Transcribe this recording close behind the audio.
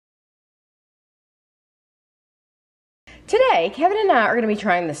Today, Kevin and I are going to be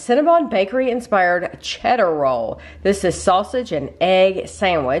trying the Cinnabon bakery-inspired cheddar roll. This is sausage and egg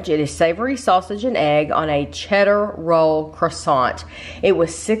sandwich. It is savory sausage and egg on a cheddar roll croissant. It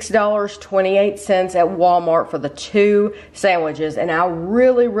was $6.28 at Walmart for the 2 sandwiches, and I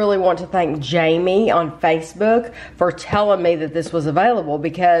really want to thank Jamie on Facebook for telling me that this was available,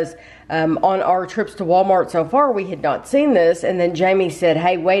 because on our trips to Walmart so far, we had not seen this, and then Jamie said,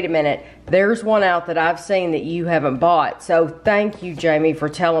 hey, wait a minute, there's one out that I've seen that you haven't bought. So thank you, Jamie, for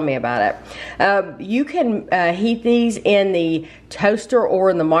telling me about it. You can heat these in the toaster or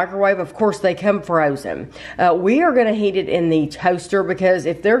in the microwave. Of course, they come frozen. We are going to heat it in the toaster because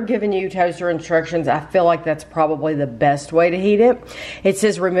if they're giving you toaster instructions, I feel like that's probably the best way to heat it. It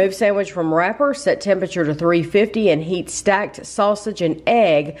says remove sandwich from wrapper, set temperature to 350, and heat stacked sausage and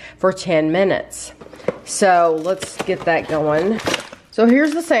egg for 10 minutes. So let's get that going. So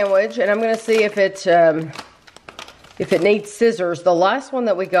here's the sandwich, and I'm going to see if it needs scissors. The last one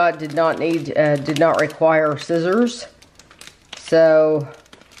that we got did not require scissors, so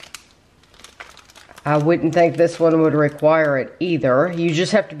I wouldn't think this one would require it either. You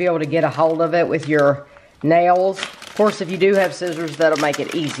just have to be able to get a hold of it with your nails. Of course, if you do have scissors, that'll make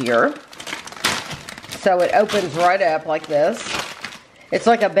it easier. So it opens right up like this. It's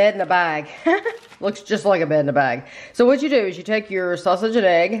like a bed in a bag. Looks just like a bed in a bag. So what you do is you take your sausage and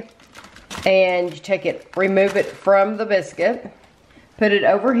egg and you take it, remove it from the biscuit, put it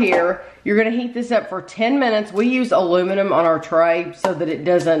over here. You're gonna heat this up for 10 minutes. We use aluminum on our tray so that it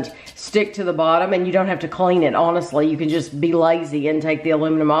doesn't stick to the bottom, and you don't have to clean it, honestly. You can just be lazy and take the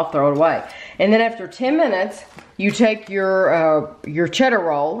aluminum off, throw it away. And then after 10 minutes, you take your cheddar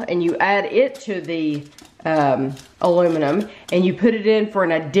roll and you add it to the aluminum, and you put it in for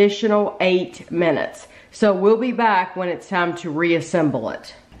an additional 8 minutes. So we'll be back when it's time to reassemble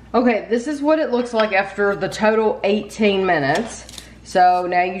it. Okay, this is what it looks like after the total 18 minutes. So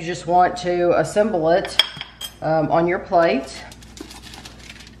now you just want to assemble it on your plate.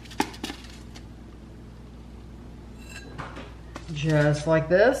 Just like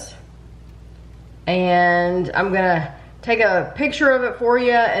this. And I'm gonna take a picture of it for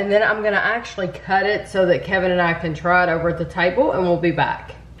you, and then I'm gonna actually cut it so that Kevin and I can try it over at the table, and we'll be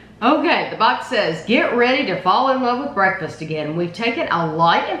back. Okay, the box says, get ready to fall in love with breakfast again. We've taken a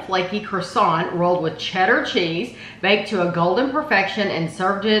light and flaky croissant rolled with cheddar cheese, baked to a golden perfection, and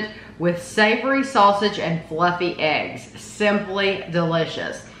served it with savory sausage and fluffy eggs. Simply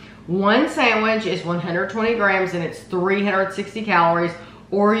delicious. One sandwich is 120 grams and it's 360 calories,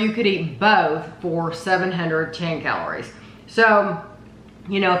 or you could eat both for 710 calories. So,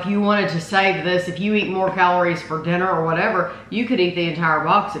 you know, if you wanted to save this, if you eat more calories for dinner or whatever, you could eat the entire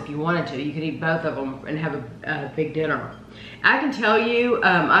box if you wanted to. You could eat both of them and have a big dinner. I can tell you,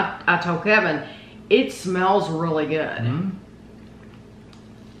 I told Kevin, it smells really good. Mm-hmm.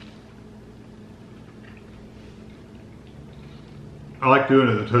 I like doing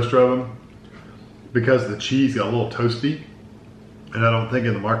it in the toaster oven because the cheese got a little toasty, and I don't think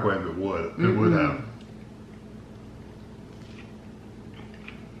in the microwave it would. It would have.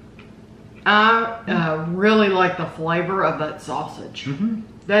 I really like the flavor of that sausage. Mm-hmm.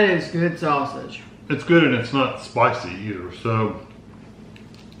 That is good sausage. It's good, and it's not spicy either, so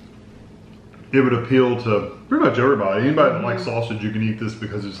it would appeal to pretty much everybody. Anybody that likes sausage, you can eat this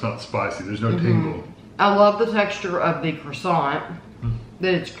because it's not spicy. There's no tingle. I love the texture of the croissant.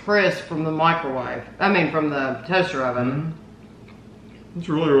 That it's crisp from the microwave. I mean, from the toaster oven. It's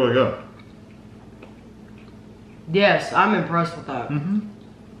really good. Yes, I'm impressed with that.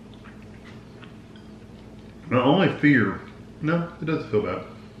 My only fear, no, it doesn't feel bad.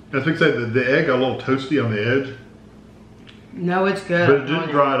 As we said, the egg got a little toasty on the edge. No, it's good. But it didn't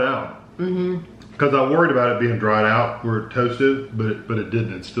dry it out. Because I worried about it being dried out where it toasted, but it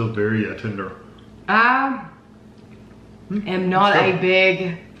didn't. It's still very tender. I am not a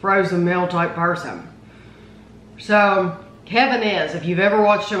big frozen meal type person. So Kevin is. If you've ever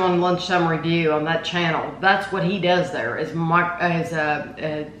watched him on Lunchtime Review on that channel, that's what he does there, is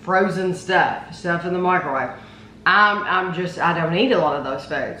frozen stuff in the microwave. I don't eat a lot of those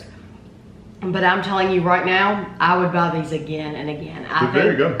foods. But I'm telling you right now, I would buy these again and again.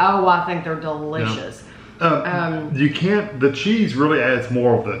 Very good. Oh, I think they're delicious. The cheese really adds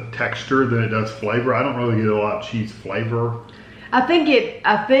more of the texture than it does flavor. I don't really get a lot of cheese flavor. I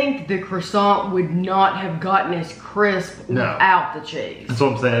think the croissant would not have gotten as crisp without the cheese. That's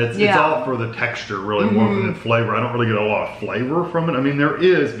what I'm saying. It's all for the texture, really, more than the flavor. I don't really get a lot of flavor from it. I mean, there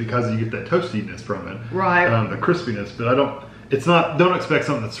is, because you get that toastiness from it. Right. The crispiness, but I don't. it's not, don't expect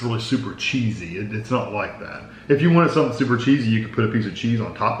something that's really super cheesy. It's not like that. If you wanted something super cheesy, you could put a piece of cheese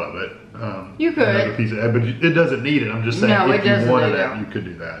on top of it. You could. A piece of egg, but it doesn't need it. I'm just saying, if you wanted it, you could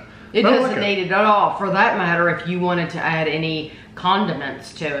do that. It doesn't need it at all. For that matter, if you wanted to add any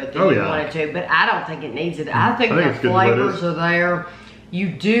condiments to it that you wanted to, but I don't think it needs it. I think the flavors are there. You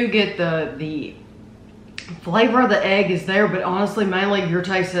do get the flavor of the egg is there, but honestly, mainly you're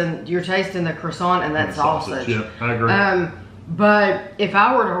tasting the croissant and that sausage. Yeah, I agree. But if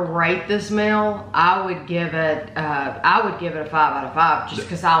I were to rate this meal, I would give it a 5 out of 5 just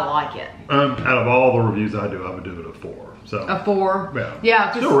because I like it. Out of all the reviews I do, I would give it a 4. So a 4. Yeah,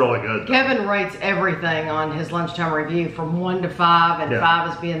 yeah, still really good. Kevin rates everything on his lunchtime review from 1 to 5, and 5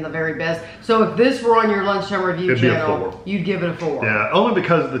 as being the very best. So if this were on your lunchtime review channel, you'd give it a 4. Yeah, only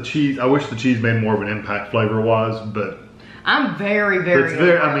because of the cheese. I wish the cheese made more of an impact flavor-wise, but I'm very,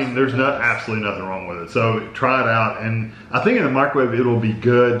 very. I mean, there's absolutely nothing wrong with it. So try it out, and I think in the microwave it'll be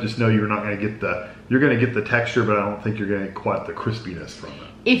good. Just know you're not going to get the texture, but I don't think you're going to get quite the crispiness from it.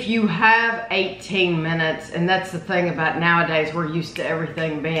 If you have 18 minutes, and that's the thing about nowadays, we're used to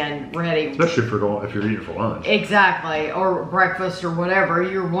everything being ready. Especially if you're eating for lunch. Exactly, or breakfast or whatever,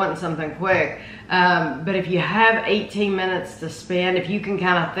 you're wanting something quick. But if you have 18 minutes to spend, if you can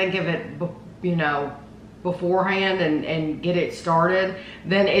kind of think of it, beforehand and get it started,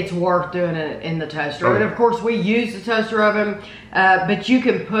 then it's worth doing it in the toaster. Oh, yeah. And of course we use the toaster oven, but you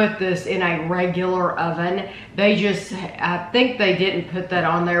can put this in a regular oven. I think they didn't put that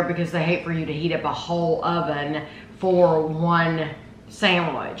on there because they hate for you to heat up a whole oven for one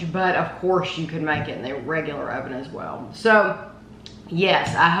sandwich. But of course you can make it in the regular oven as well. So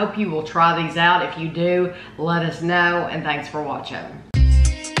yes, I hope you will try these out. If you do, let us know, and thanks for watching.